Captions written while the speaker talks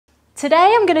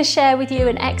Today I'm going to share with you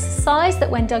an exercise that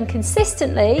when done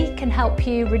consistently can help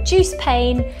you reduce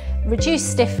pain, reduce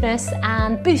stiffness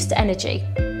and boost energy.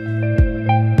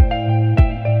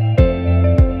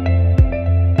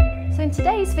 So in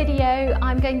today's video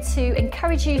I'm going to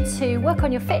encourage you to work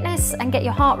on your fitness and get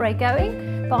your heart rate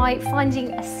going by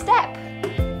finding a step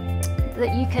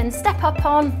that you can step up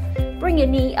on, bring your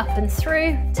knee up and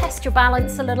through, test your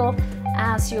balance a little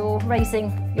as you're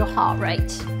raising your heart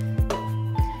rate.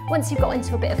 Once you've got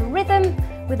into a bit of a rhythm,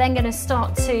 we're then going to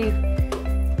start to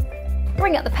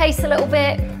bring up the pace a little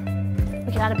bit.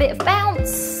 We can add a bit of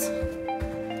bounce.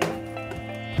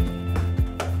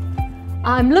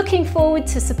 I'm looking forward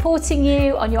to supporting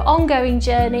you on your ongoing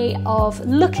journey of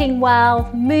looking well,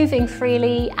 moving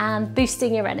freely and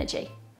boosting your energy.